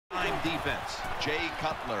defense. Jay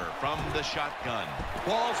Cutler from the shotgun.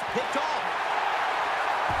 Ball's picked off.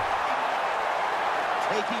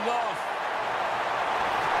 Taking off.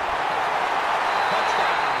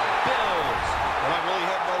 Touchdown, Bills. Well, I really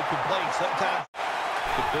have no complaints. Sometimes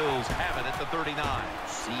the Bills have it at the 39.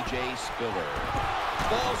 C.J. Spiller.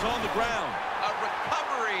 Ball's on the ground. A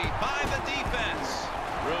recovery by the defense.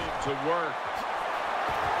 Room to work.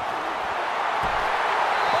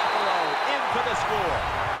 Buffalo into the score.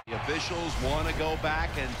 The officials want to go back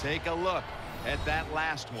and take a look at that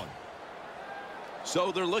last one.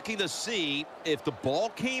 So they're looking to see if the ball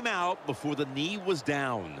came out before the knee was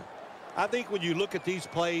down. I think when you look at these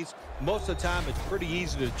plays, most of the time it's pretty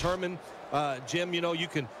easy to determine, Jim, you know,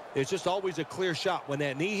 it's just always a clear shot. When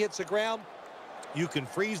that knee hits the ground, you can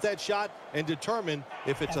freeze that shot and determine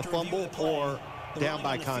if it's a fumble or down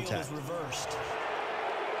by contact.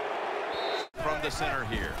 From the center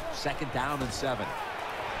here. 2nd down and 7.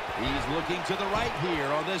 He's looking to the right here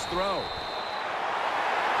on this throw.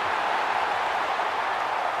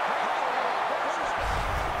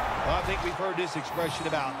 Well, I think we've heard this expression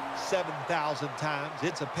about 7,000 times.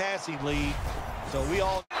 It's a passing lead, so we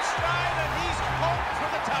all stride, and he's home for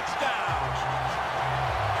the touchdown.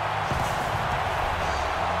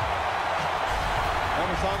 And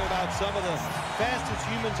we're talking about some of the fastest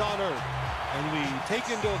humans on earth. And we take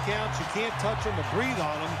into account you can't touch them or breathe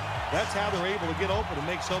on them. That's how they're able to get open and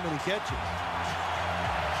make so many catches.